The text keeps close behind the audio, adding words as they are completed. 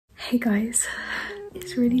Hey guys,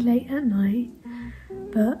 it's really late at night,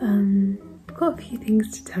 but I've got a few things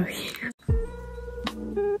to tell you.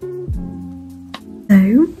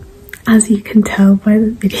 So, as you can tell by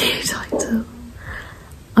the video title,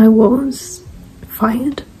 I was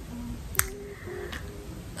fired.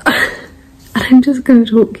 And I'm just going to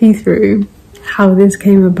talk you through how this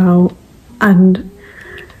came about and,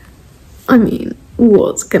 I mean,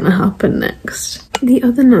 what's going to happen next. The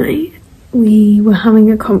other night, we were having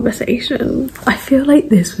a conversation. I feel like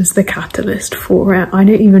this was the catalyst for it. I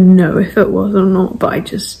don't even know if it was or not, but I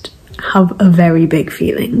just have a very big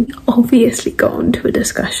feeling. Obviously got into a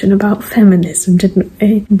discussion about feminism, didn't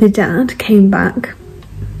we? The dad came back.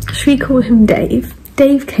 Should we call him Dave?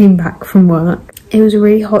 Dave came back from work. It was a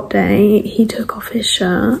really hot day. He took off his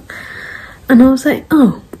shirt and I was like,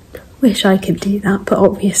 oh, wish I could do that, but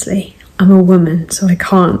obviously I'm a woman, so I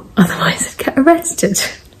can't, otherwise I'd get arrested.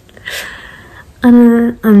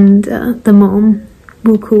 And the mom,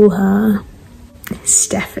 we'll call her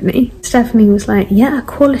Stephanie. Stephanie was like, yeah,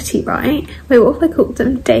 equality, right? Wait, what if I called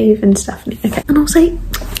them Dave and Stephanie? Okay. And I was like,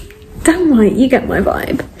 damn right, you get my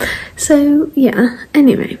vibe. So yeah,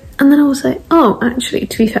 anyway. And then I was like, oh, actually,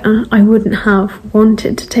 to be fair, I wouldn't have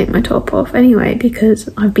wanted to take my top off anyway because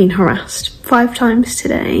I've been harassed 5 times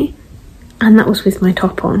today and that was with my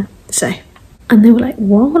top on, so. And they were like,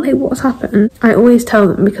 what? Like, what's happened? I always tell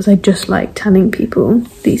them because I just like telling people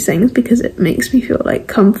these things because it makes me feel like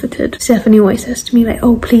comforted. Stephanie always says to me like,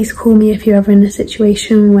 oh, please call me if you're ever in a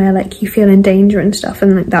situation where like you feel in danger and stuff,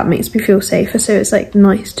 and like that makes me feel safer. So it's like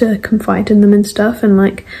nice to confide in them and stuff. And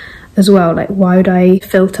like as well, like why would I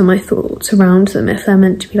filter my thoughts around them if they're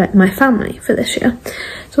meant to be like my family for this year?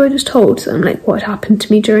 So I just told them like what happened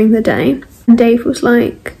to me during the day. And Dave was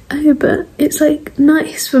like, oh, but it's like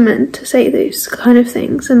nice for men to say those kind of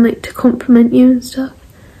things and like to compliment you and stuff.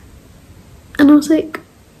 And I was like,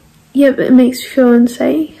 yeah, but it makes you feel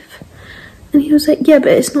unsafe. And he was like, yeah,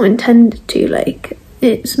 but it's not intended to, like,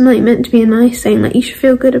 it's like meant to be a nice thing, like you should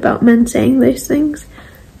feel good about men saying those things.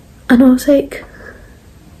 And I was like,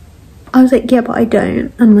 yeah, but I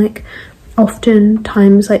don't. And like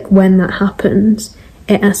oftentimes like when that happens,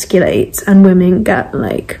 it escalates and women get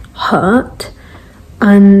like hurt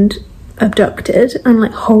and abducted and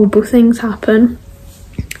like horrible things happen,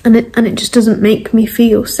 and it just doesn't make me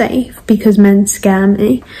feel safe because men scare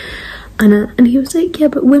me. And he was like, yeah,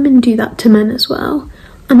 but women do that to men as well.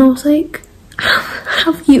 And I was like,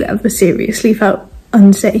 have you ever seriously felt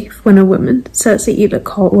unsafe when a woman says that you look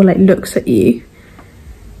hot or like looks at you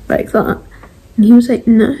like that? And he was like,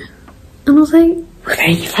 no. And I was like, well, there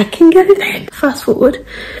you fucking go then. Fast forward,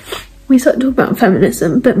 we started talking about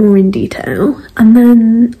feminism a bit more in detail, and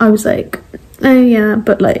then I was like, oh yeah,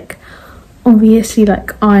 but like obviously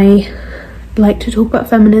like I like to talk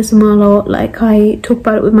about feminism a lot, like I talk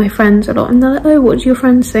about it with my friends a lot, and they're like, oh, what do your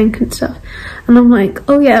friends think and stuff? And I'm like,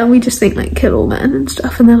 oh yeah, we just think like kill all men and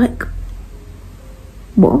stuff. And they're like,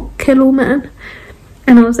 what, kill all men?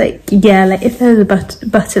 And I was like, yeah, like if there was a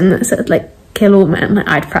button that said like kill all men, like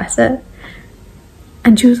I'd press it.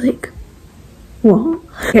 And she was like, what?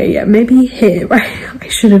 Okay, yeah, maybe here I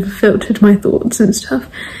should have filtered my thoughts and stuff,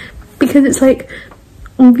 because it's like,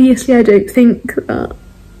 obviously I don't think that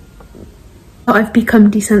I've become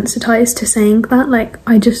desensitized to saying that. Like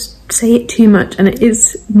I just say it too much and it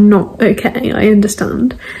is not okay, I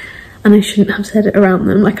understand, and I shouldn't have said it around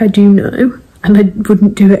them, like I do know, and I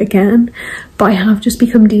wouldn't do it again, but I have just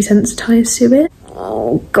become desensitized to it.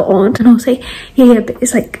 Oh god. And I'll say, yeah, but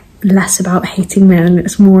it's like less about hating men and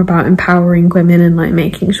it's more about empowering women and like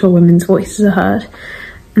making sure women's voices are heard.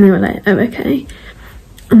 And they were like, oh, okay.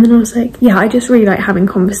 And then I was like, yeah, I just really like having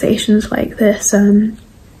conversations like this, and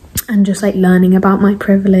just like learning about my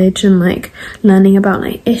privilege and like learning about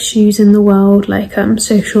like issues in the world, like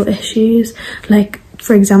social issues. Like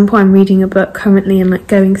for example, I'm reading a book currently and like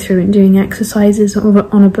going through and doing exercises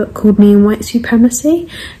on a book called Me and White Supremacy.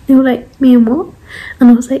 They were like, me and what?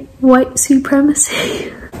 And I was like, white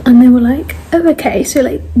supremacy. And they were like, oh, okay, so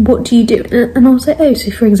like what do you do? And I was like, oh, so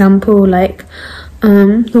for example, like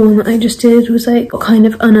the one that I just did was like, what kind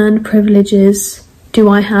of unearned privileges do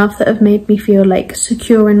I have that have made me feel like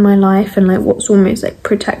secure in my life, and like what's almost like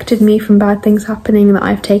protected me from bad things happening that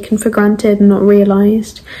I've taken for granted and not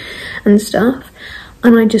realised and stuff.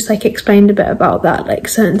 And I just like explained a bit about that, like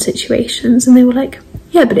certain situations, and they were like,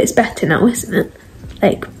 yeah, but it's better now, isn't it?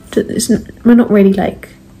 Like we're not really like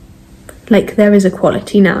there is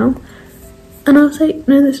equality now. And I was like,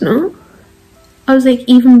 no, there's not. I was like,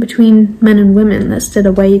 even between men and women there's still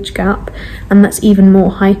a wage gap, and that's even more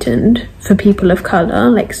heightened for people of colour,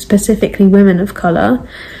 like specifically women of colour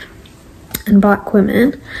and black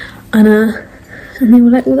women. And And they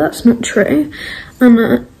were like, well, that's not true. And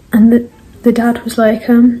the dad was like,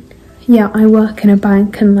 yeah, I work in a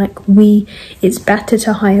bank, and like it's better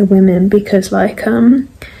to hire women because like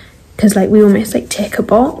we almost like tick a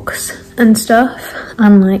box and stuff,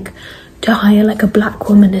 and like to hire like a black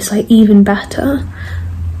woman is like even better.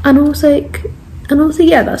 And I was like,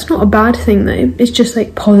 yeah, that's not a bad thing though. It's just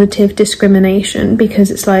like positive discrimination,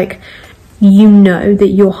 because it's like, you know that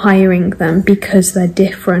you're hiring them because they're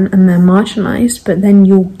different and they're marginalized, but then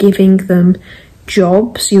you're giving them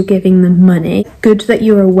jobs, you're giving them money. Good that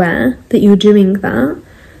you're aware that you're doing that,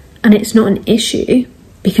 and it's not an issue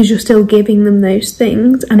because you're still giving them those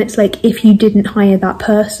things. And it's like, if you didn't hire that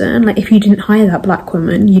person, like if you didn't hire that black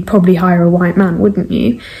woman, you'd probably hire a white man, wouldn't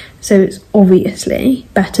you? So it's obviously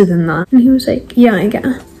better than that. And he was like, yeah, I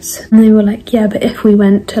guess. And they were like, yeah, but if we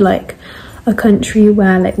went to like a country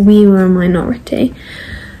where like we were a minority,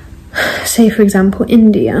 say for example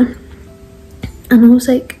India, and I was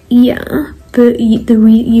like, yeah, but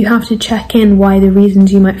you have to check in why the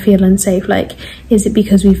reasons you might feel unsafe. Like, is it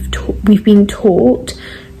because we've been taught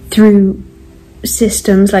through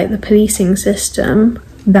systems like the policing system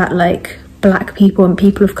that like black people and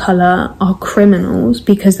people of colour are criminals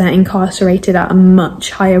because they're incarcerated at a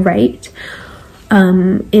much higher rate?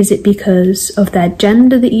 Is it because of their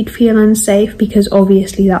gender that you'd feel unsafe? Because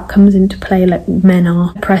obviously that comes into play, like men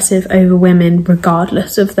are oppressive over women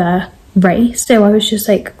regardless of their race. So I was just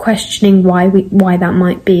like questioning why that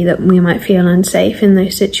might be, that we might feel unsafe in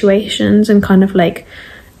those situations, and kind of like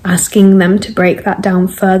asking them to break that down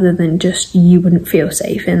further than just, you wouldn't feel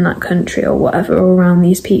safe in that country or whatever, or around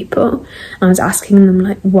these people. I was asking them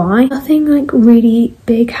like why. Nothing like really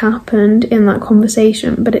big happened in that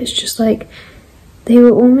conversation, but it's just like they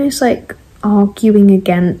were almost like arguing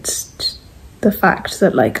against the fact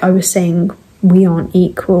that like I was saying we aren't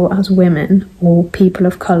equal as women, or people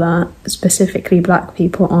of colour, specifically black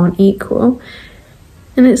people, aren't equal.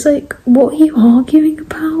 And it's like, what are you arguing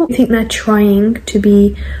about? I think they're trying to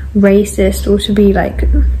be racist, or to be like,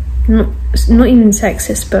 not even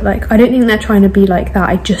sexist, but like, I don't think they're trying to be like that.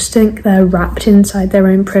 I just think they're wrapped inside their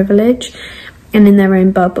own privilege and in their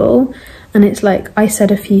own bubble. And it's like, I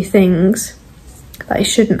said a few things that I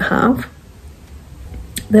shouldn't have,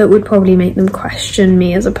 that would probably make them question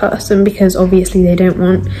me as a person, because obviously they don't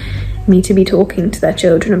want me to be talking to their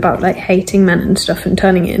children about like hating men and stuff and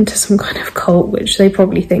turning it into some kind of cult, which they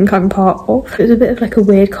probably think I'm part of. It was a bit of like a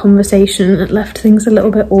weird conversation. It left things a little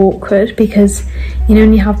bit awkward, because you know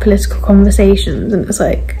when you have political conversations and it's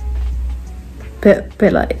like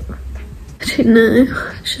bit like, I don't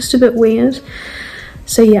know, it's just a bit weird.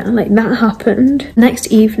 So yeah, like that happened.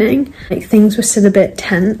 Next evening, like things were still a bit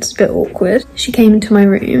tense, a bit awkward. She came into my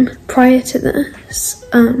room. Prior to this,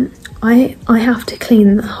 I have to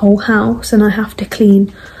clean the whole house, and I have to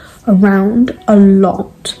clean around a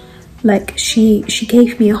lot. Like she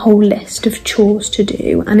gave me a whole list of chores to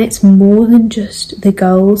do, and it's more than just the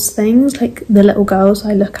girls' things, like the little girls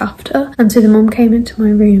I look after. And so the mum came into my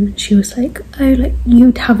room and she was like, oh, like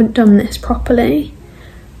you haven't done this properly.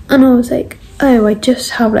 And I was like, oh, I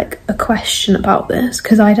just have like a question about this,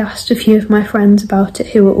 because I'd asked a few of my friends about it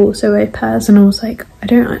who were also au pairs, and I was like, I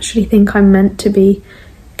don't actually think I'm meant to be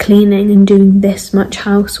cleaning and doing this much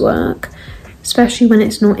housework, especially when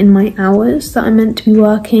it's not in my hours that I'm meant to be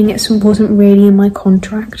working. It wasn't really in my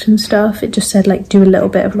contract and stuff. It just said like do a little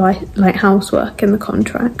bit of like housework in the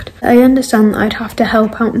contract. I understand that I'd have to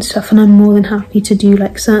help out and stuff, and I'm more than happy to do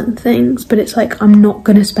like certain things, but it's like I'm not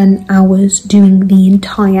gonna spend hours doing the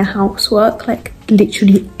entire housework, like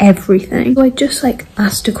literally everything. So I just like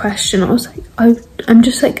asked a question. I was like, I'm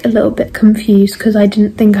just like a little bit confused, because I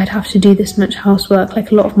didn't think I'd have to do this much housework.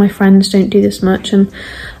 Like a lot of my friends don't do this much, and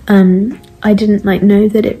I didn't like know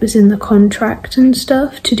that it was in the contract and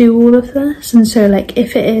stuff to do all of this. And so like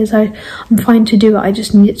if it is, I'm fine to do it. I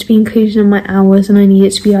just need it to be included in my hours, and I need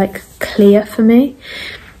it to be like clear for me.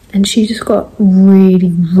 And she just got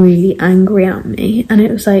really angry at me, and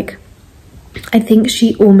it was like, I think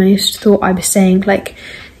she almost thought I was saying like,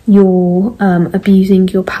 you're abusing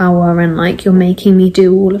your power, and like you're making me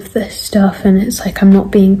do all of this stuff, and it's like I'm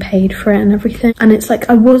not being paid for it and everything. And it's like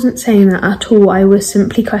I wasn't saying that at all. I was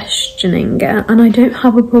simply questioning it, and I don't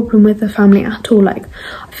have a problem with the family at all. Like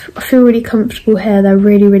I feel really comfortable here. They're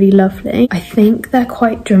really lovely. I think they're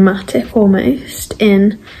quite dramatic almost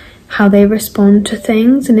in how they respond to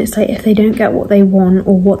things, and it's like if they don't get what they want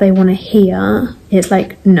or what they want to hear, it's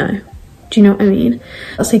like no. Do you know what I mean?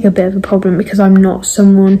 That's like a bit of a problem, because I'm not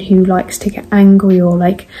someone who likes to get angry or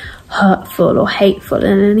like hurtful or hateful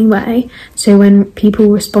in any way. So when people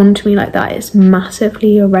respond to me like that, it's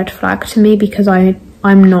massively a red flag to me, because I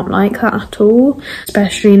I'm not like that at all,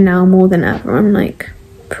 especially now more than ever. I'm like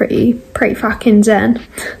pretty fucking zen.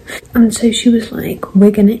 And so she was like,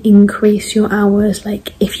 we're gonna increase your hours,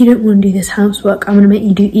 like if you don't want to do this housework, I'm gonna make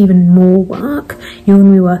you do even more work. You're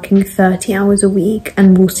gonna be working 30 hours a week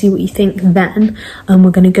and we'll see what you think then. And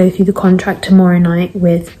we're gonna go through the contract tomorrow night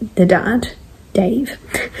with the dad, Dave,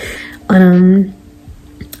 and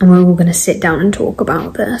we're all gonna sit down and talk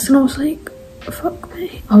about this. And I was like, fuck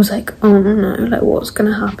me. I was like, oh no, like what's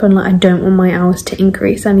gonna happen? Like I don't want my hours to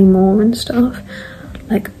increase anymore and stuff.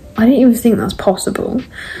 Like I didn't even think that's possible.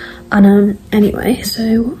 And anyway,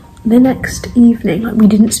 so the next evening, like we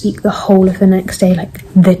didn't speak the whole of the next day. Like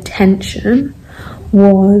the tension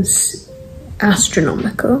was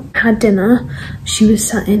astronomical. I had dinner, she was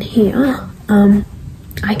sat in here,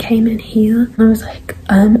 I came in here and I was like,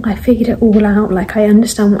 I figured it all out, like I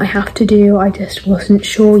understand what I have to do. I just wasn't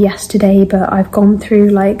sure yesterday, but I've gone through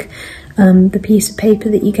like the piece of paper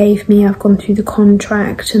that you gave me, I've gone through the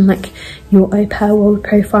contract and like your au pair world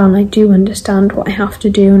profile, and I do understand what I have to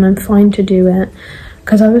do and I'm fine to do it.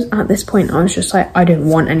 Because I was at this point, I was just like, I don't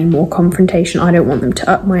want any more confrontation, I don't want them to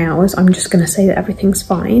up my hours, I'm just gonna say that everything's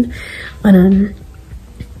fine.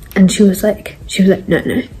 And she was like,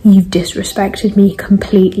 no, you've disrespected me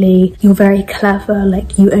completely. You're very clever.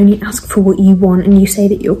 Like you only ask for what you want and you say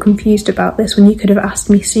that you're confused about this when you could have asked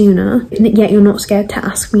me sooner. And yet you're not scared to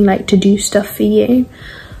ask me like to do stuff for you.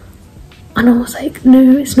 And I was like,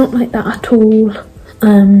 no, it's not like that at all.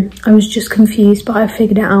 I was just confused, but I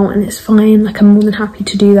figured it out and it's fine. Like I'm more than happy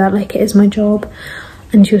to do that. Like it is my job.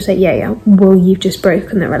 And she was like, yeah, well, you've just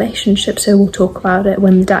broken the relationship, so we'll talk about it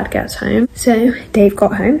when the dad gets home. So Dave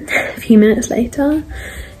got home a few minutes later.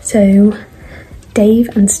 So Dave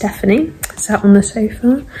and Stephanie sat on the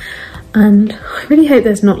sofa, and I really hope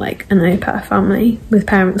there's not like an au pair family with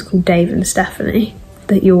parents called Dave and Stephanie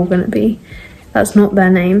that you're gonna be. That's not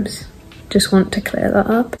their names. Just want to clear that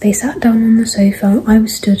up. They sat down on the sofa, I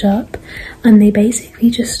was stood up, and they basically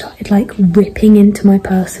just started like ripping into my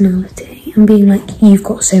personality and being like, you've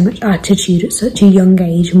got so much attitude at such a young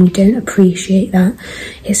age and we don't appreciate that.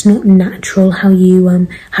 It's not natural how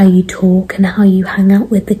you talk and how you hang out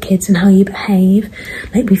with the kids and how you behave.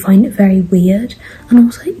 Like we find it very weird. And I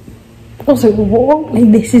was like, what?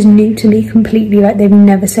 Like this is new to me completely. Like they've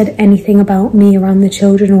never said anything about me around the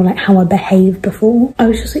children or like how I behaved before. I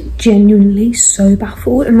was just like genuinely so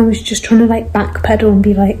baffled, and I was just trying to like backpedal and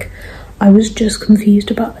be like, I was just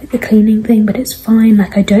confused about like the cleaning thing, but it's fine,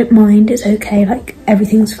 like I don't mind, it's okay, like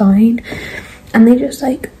everything's fine. And they just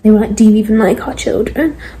like, they were like, do you even like our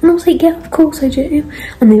children? And I was like, yeah, of course I do.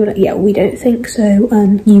 And they were like, yeah, we don't think so,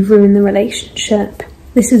 you've ruined the relationship.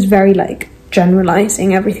 This is very like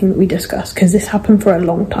generalizing everything that we discussed, because this happened for a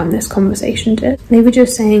long time, this conversation did. They were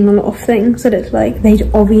just saying a lot of things that it's like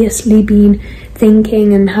they'd obviously been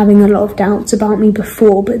thinking and having a lot of doubts about me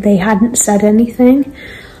before, but they hadn't said anything.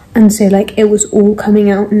 And so like it was all coming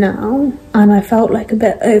out now, and I felt like a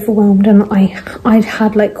bit overwhelmed, and I'd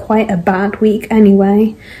had like quite a bad week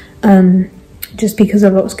anyway, just because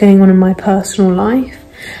of what's going on in my personal life.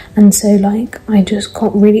 And so like I just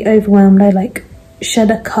got really overwhelmed. I like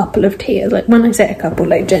shed a couple of tears, like when I say a couple,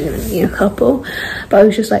 like genuinely a couple, but I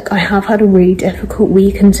was just like, I have had a really difficult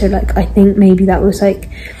week, and so like I think maybe that was like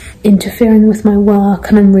interfering with my work,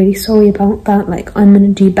 and I'm really sorry about that. Like I'm gonna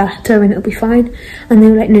do better and it'll be fine. And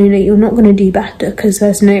they were like, no, you're not gonna do better, because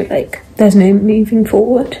there's no moving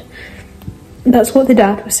forward. That's what the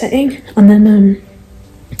dad was saying. And then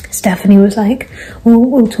Stephanie was like, well,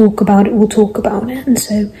 we'll talk about it. And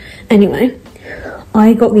so anyway,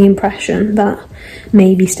 I got the impression that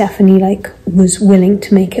maybe Stephanie like was willing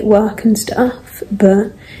to make it work and stuff,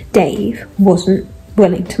 but Dave wasn't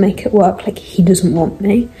willing to make it work. Like he doesn't want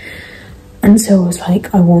me. And so I was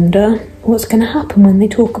like, I wonder what's going to happen when they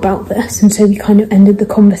talk about this. And so we kind of ended the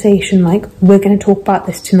conversation like, we're going to talk about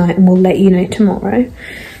this tonight and we'll let you know tomorrow.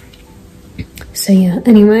 So yeah,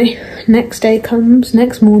 anyway, next day comes,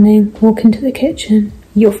 next morning, walk into the kitchen,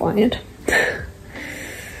 you're fired.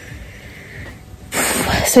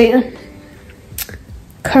 So yeah,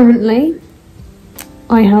 currently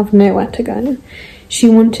I have nowhere to go. She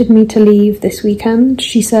wanted me to leave this weekend.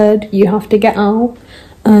 She said, you have to get out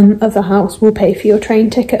of the house, we'll pay for your train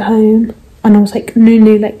ticket home. And I was like,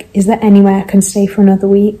 no, like, is there anywhere I can stay for another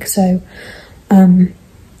week? So I'm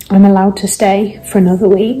allowed to stay for another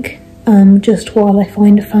week, just while I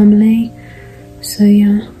find a family. So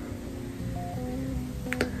yeah,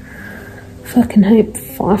 fucking hope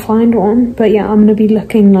I find one. But yeah, I'm gonna be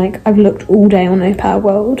looking, like, I've looked all day on Au Pair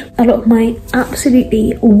World. A lot of my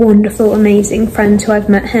absolutely wonderful, amazing friends who I've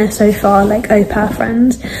met here so far, like au pair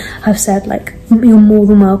friends, have said, like, you're more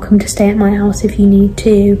than welcome to stay at my house if you need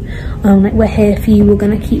to. Like, we're here for you. We're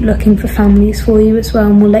gonna keep looking for families for you as well,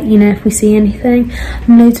 and we'll let you know if we see anything.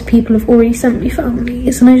 And loads of people have already sent me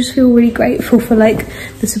families, and I just feel really grateful for, like,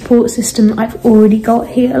 the support system that I've already got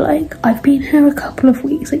here. Like, I've been here a couple of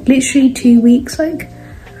weeks, like literally 2 weeks. Like,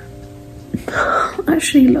 I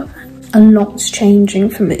actually love it. A lot's changing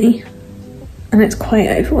for me, and it's quite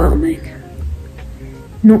overwhelming.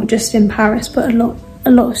 Not just in Paris, but a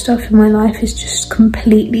lot of stuff in my life is just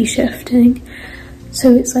completely shifting.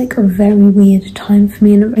 So it's like a very weird time for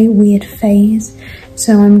me, in a very weird phase.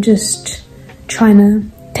 So I'm just trying to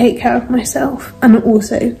take care of myself. And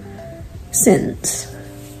also, since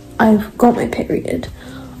I've got my period,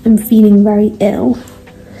 I'm feeling very ill.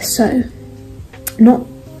 So not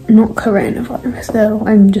coronavirus though,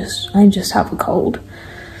 I just have a cold.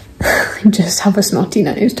 I just have a snotty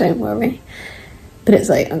nose, don't worry. But it's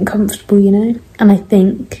like uncomfortable, you know? And I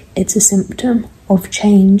think it's a symptom of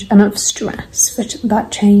change and of stress for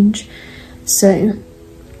that change. So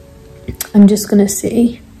I'm just gonna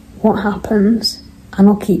see what happens, and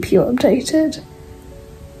I'll keep you updated.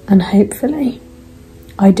 And hopefully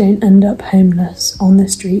I don't end up homeless on the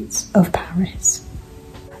streets of Paris.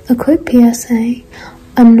 A quick PSA.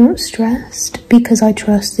 I'm not stressed because I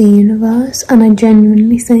trust the universe, and I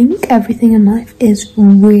genuinely think everything in life is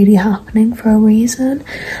really happening for a reason.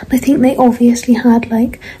 I think they obviously had,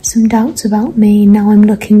 like, some doubts about me. Now I'm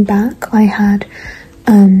looking back, I had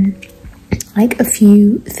like a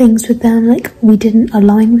few things with them, like we didn't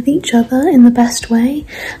align with each other in the best way,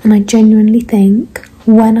 and I genuinely think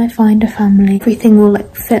when I find a family, everything will,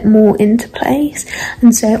 like, fit more into place.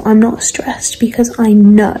 And so I'm not stressed because I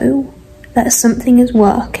know that something is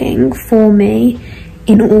working for me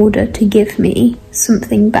in order to give me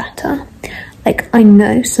something better. Like, I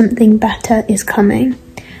know something better is coming,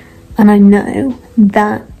 and I know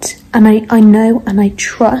that, and I know and I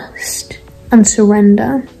trust and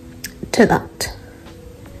surrender to that.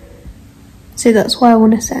 So that's why I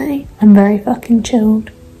want to say I'm very fucking chilled,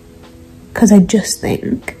 because I just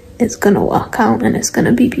think it's gonna work out and it's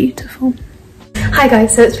gonna be beautiful. Hi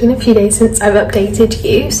guys, so it's been a few days since I've updated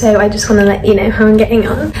you, so I just want to let you know how I'm getting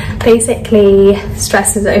on. Basically,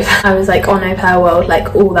 stress is over. I was like on Au Pair World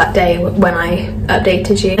like all that day when I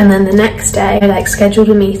updated you, and then the next day I like scheduled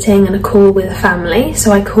a meeting and a call with a family,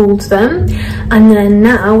 so I called them, and then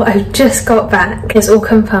now I've just got back. It's all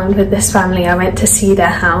confirmed with this family. I went to see their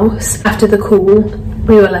house. After the call,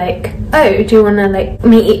 we were like, oh, do you want to like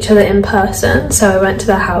meet each other in person? So I went to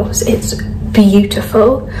their house. It's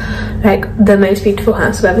beautiful, like the most beautiful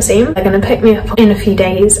house I've ever seen. They're gonna pick me up in a few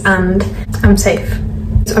days and I'm safe.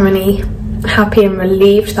 So I'm really happy and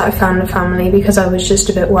relieved that I found a family, because I was just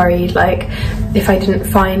a bit worried, like if I didn't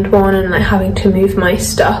find one and like having to move my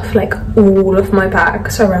stuff, like all of my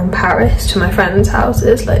bags around Paris to my friends'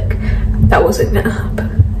 houses, like that wasn't gonna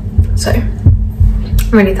happen. So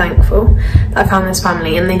I'm really thankful that I found this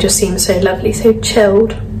family, and they just seem so lovely, so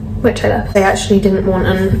chilled, which I love. They actually didn't want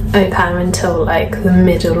an au pair until like the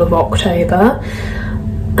middle of October,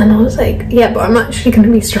 and I was like, yeah, but I'm actually going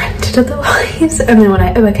to be stranded otherwise. And they were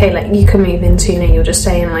like, oh, okay, like you can move in sooner, you'll just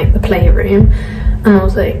stay in like the playroom. And I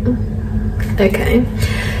was like, okay.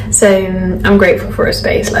 So I'm grateful for a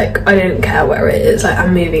space. Like, I don't care where it is, like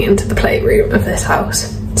I'm moving into the playroom of this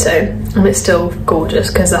house. So, and it's still gorgeous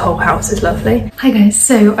because the whole house is lovely. Hi guys,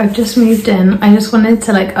 so I've just moved in. I just wanted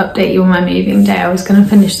to like update you on my moving day. I was gonna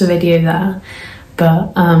finish the video there,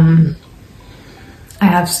 but I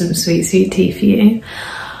have some sweet tea for you.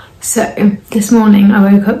 So this morning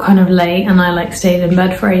I woke up kind of late, and I like stayed in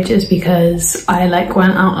bed for ages because I like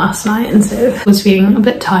went out last night, and so was feeling a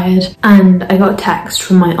bit tired. And I got a text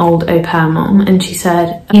from my old au pair mom, and she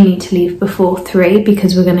said, you need to leave before 3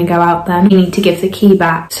 because we're going to go out then. You need to give the key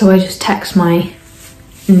back. So I just text my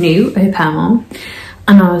new au pair mom,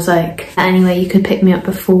 and I was like, anyway, you could pick me up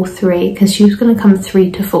before 3, because she was going to come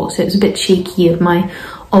 3 to 4. So it was a bit cheeky of my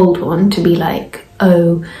old one to be like,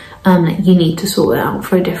 oh, you need to sort it out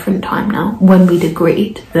for a different time now, when we'd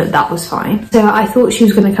agreed that that was fine. So I thought she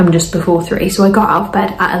was going to come just before 3, so I got out of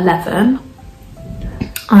bed at 11.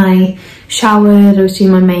 I showered, I was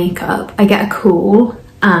doing my makeup. I get a call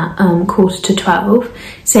at 11:45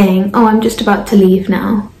 saying, oh, I'm just about to leave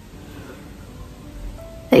now.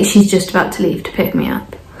 Like, she's just about to leave to pick me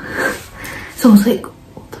up. So I was like,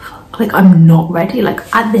 like, I'm not ready. Like,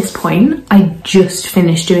 at this point, I just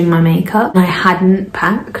finished doing my makeup and I hadn't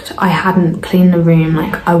packed, I hadn't cleaned the room,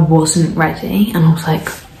 like I wasn't ready. And I was like,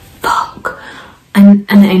 fuck, and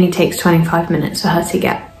it only takes 25 minutes for her to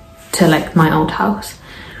get to like my old house.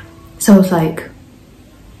 So I was like,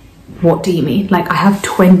 what do you mean? Like, I have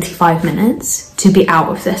 25 minutes to be out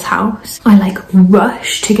of this house. I like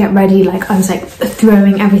rushed to get ready. Like, I was like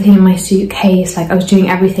throwing everything in my suitcase. Like, I was doing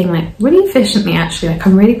everything like really efficiently, actually. Like,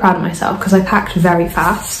 I'm really proud of myself because I packed very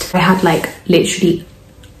fast. I had like literally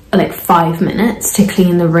like 5 minutes to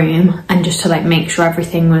clean the room and just to like make sure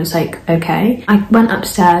everything was like okay. I went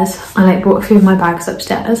upstairs. I like brought a few of my bags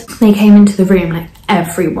upstairs. They came into the room, like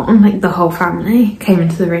everyone, like the whole family came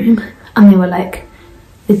into the room, and they were like,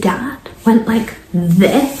 the dad went like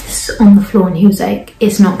this on the floor, and he was like,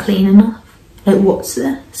 it's not clean enough. Like, what's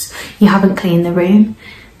this? You haven't cleaned the room.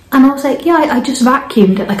 And I was like, yeah, I just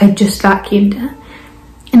vacuumed it. Like, I just vacuumed it.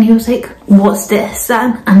 And he was like, what's this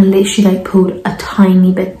then? And literally like pulled a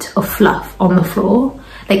tiny bit of fluff on the floor.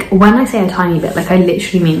 Like, when I say a tiny bit, like I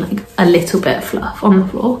literally mean like a little bit of fluff on the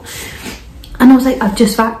floor. And I was like, I've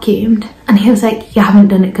just vacuumed. And he was like, you haven't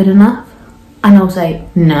done it good enough. And I was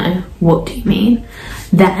like, no, what do you mean?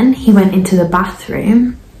 Then he went into the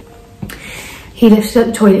bathroom. He lifted up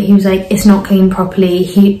the toilet. He was like, it's not clean properly.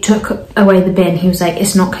 He took away the bin. He was like,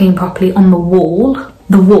 it's not clean properly on the wall.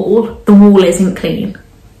 The wall isn't clean.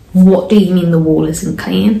 What do you mean the wall isn't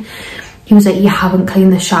clean? He was like, you haven't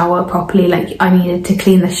cleaned the shower properly. Like, I needed to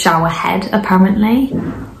clean the shower head, apparently.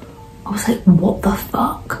 I was like, what the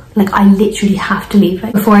fuck? Like, I literally have to leave.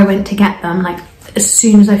 Like, before I went to get them, like, as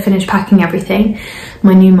soon as I finished packing everything,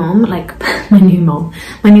 my new mom, like, my new au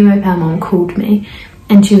pair mom called me,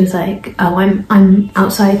 and she was like, oh, I'm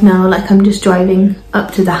outside now. Like, I'm just driving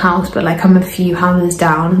up to the house, but like, I'm a few houses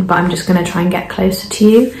down, but I'm just gonna try and get closer to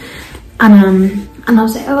you. And I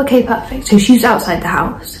was like, oh, okay, perfect. So she was outside the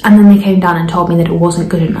house, and then they came down and told me that it wasn't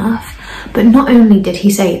good enough. But not only did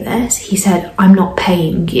he say this, he said, I'm not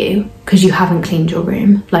paying you because you haven't cleaned your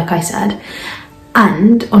room, like I said.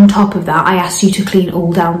 And on top of that, I asked you to clean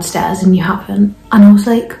all downstairs and you haven't. And I was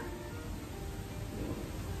like,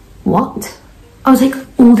 what? I was like,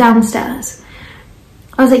 all downstairs?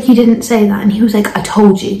 I was like, you didn't say that. And he was like, I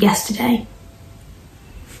told you yesterday.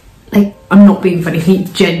 Like, I'm not being funny, he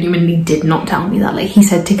genuinely did not tell me that. Like, he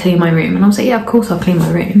said to clean my room, and I was like, yeah, of course I'll clean my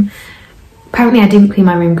room. Apparently I didn't clean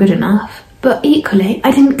my room good enough, but equally,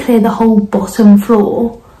 I didn't clear the whole bottom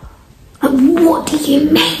floor. Like, what do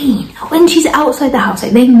you mean? When she's outside the house,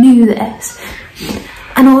 like, they knew this.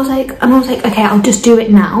 And I was like, okay, I'll just do it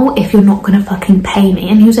now if you're not gonna fucking pay me.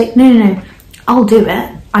 And he was like, no, I'll do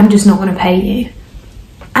it. I'm just not gonna pay you.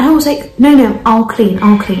 And I was like, no, I'll clean.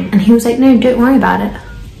 And he was like, no, don't worry about it.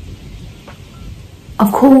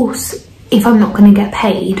 Of course, if I'm not going to get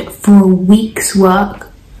paid for a week's work,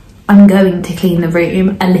 I'm going to clean the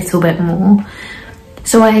room a little bit more.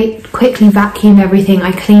 So I quickly vacuumed everything.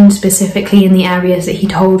 I cleaned specifically in the areas that he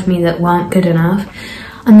told me that weren't good enough.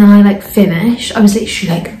 And then I like finished. I was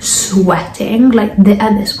literally like sweating. Like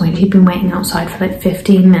at this point, he'd been waiting outside for like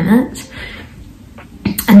 15 minutes.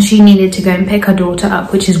 And she needed to go and pick her daughter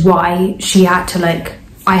up, which is why she had to like,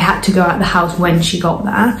 I had to go out the house when she got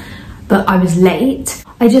there. But I was late.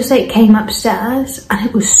 I just like came upstairs and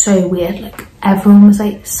it was so weird. Like everyone was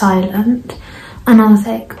like silent, and I was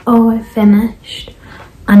like, oh, I finished.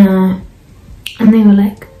 And they were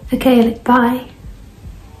like, okay, like bye.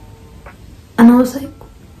 And I was like,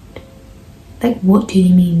 what do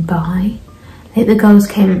you mean bye? Like the girls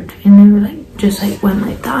came up to me and they were like, just like went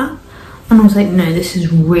like that. And I was like, no, this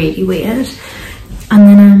is really weird. And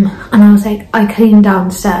then and I was like, I cleaned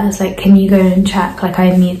downstairs, like, can you go and check? Like,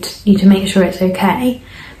 I need you to make sure it's okay.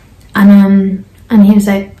 And he was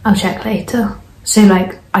like, I'll check later. So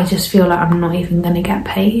like, I just feel like I'm not even gonna get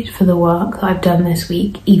paid for the work that I've done this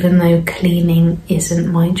week, even though cleaning isn't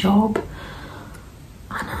my job.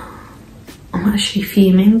 I know. I'm actually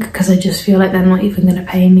fuming because I just feel like they're not even gonna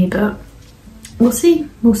pay me, but we'll see.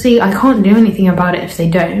 I can't do anything about it if they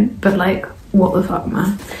don't, but like, what the fuck,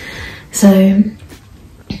 man? So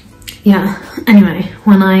yeah, anyway,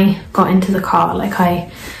 when I got into the car, like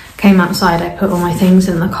I came outside, I put all my things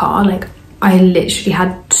in the car, like I literally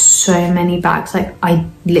had so many bags, like I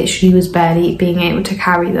literally was barely being able to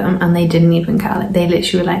carry them, and they didn't even care. Like they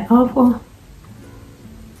literally were like, oh, what?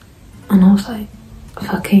 And I was like,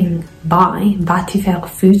 fucking bye, va te faire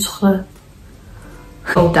foutre.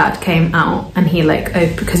 Old dad came out and he like,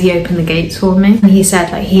 because he opened the gates for me, and he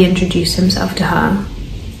said like he introduced himself to her,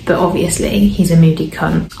 but obviously he's a moody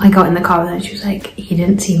cunt. I got in the car with her and she was like, he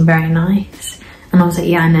didn't seem very nice. And I was like,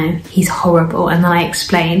 yeah, I know, he's horrible. And then I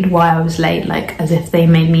explained why I was late, like as if they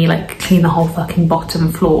made me like clean the whole fucking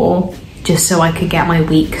bottom floor just so I could get my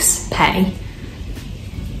week's pay.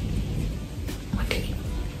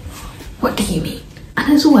 What do you mean?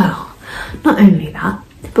 And as well, Not only that,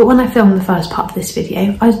 but when I filmed the first part of this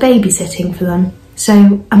video, I was babysitting for them.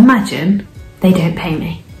 So imagine they don't pay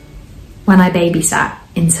me when I babysat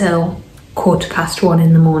until 1:15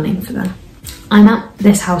 in the morning for them. I'm at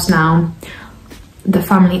this house now. The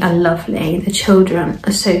family are lovely. The children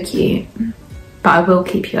are so cute. But I will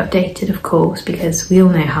keep you updated, of course, because we all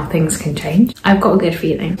know how things can change. I've got a good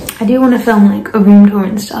feeling. I do want to film like a room tour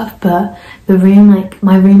and stuff, but the room, like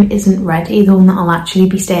my room isn't ready, the one that I'll actually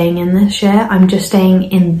be staying in this year. I'm just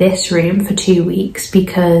staying in this room for 2 weeks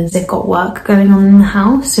because they've got work going on in the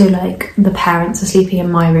house. So like the parents are sleeping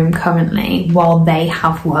in my room currently while they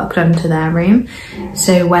have work done to their room.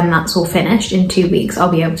 So when that's all finished in 2 weeks, I'll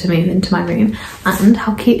be able to move into my room. And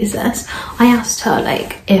how cute is this? I asked her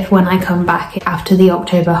like if when I come back after the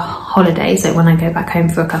October holidays, like when I go back home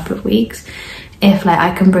for a couple of weeks, if like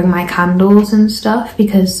I can bring my candles and stuff,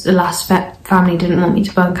 because the last family didn't want me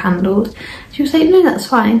to burn candles. She was like, no, that's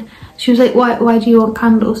fine. She was like, why do you want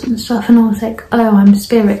candles and stuff? And I was like, oh, I'm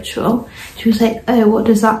spiritual. She was like, oh, what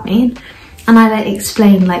does that mean? And I like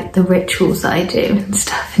explained like the rituals that I do and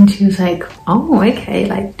stuff, and she was like, oh, okay,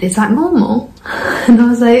 like is that normal? And I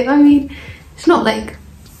was like, I mean, it's not like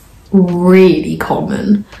really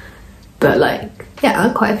common, but like,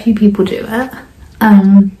 yeah, quite a few people do it.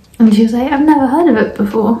 And she was like, I've never heard of it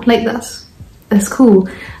before. Like that's cool.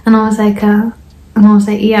 And I was like,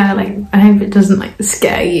 yeah, like I hope it doesn't like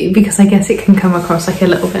scare you, because I guess it can come across like a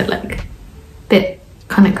little bit like bit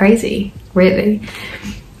kind of crazy, really.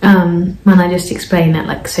 When I just explain it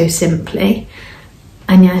like so simply.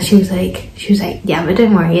 And yeah, she was like, yeah, but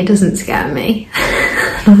don't worry, it doesn't scare me.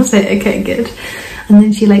 And I was like, okay, good. And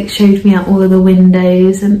then she like showed me out all of the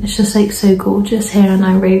windows, and it's just like so gorgeous here, and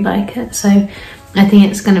I really like it. So I think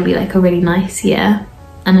it's going to be like a really nice year,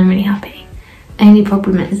 and I'm really happy. Only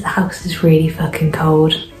problem is the house is really fucking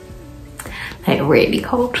cold. Like really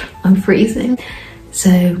cold. I'm freezing.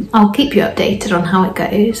 So I'll keep you updated on how it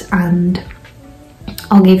goes, and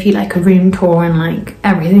I'll give you like a room tour and like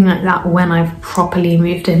everything like that when I've properly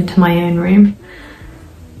moved into my own room.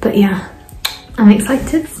 But yeah, I'm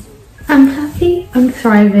excited. I'm happy, I'm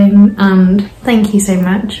thriving, and thank you so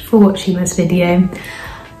much for watching this video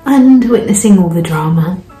and witnessing all the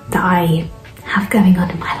drama that I have going on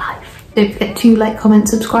in my life. Don't forget to like, comment,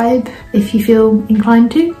 subscribe if you feel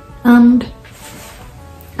inclined to, and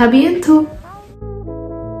a bientôt!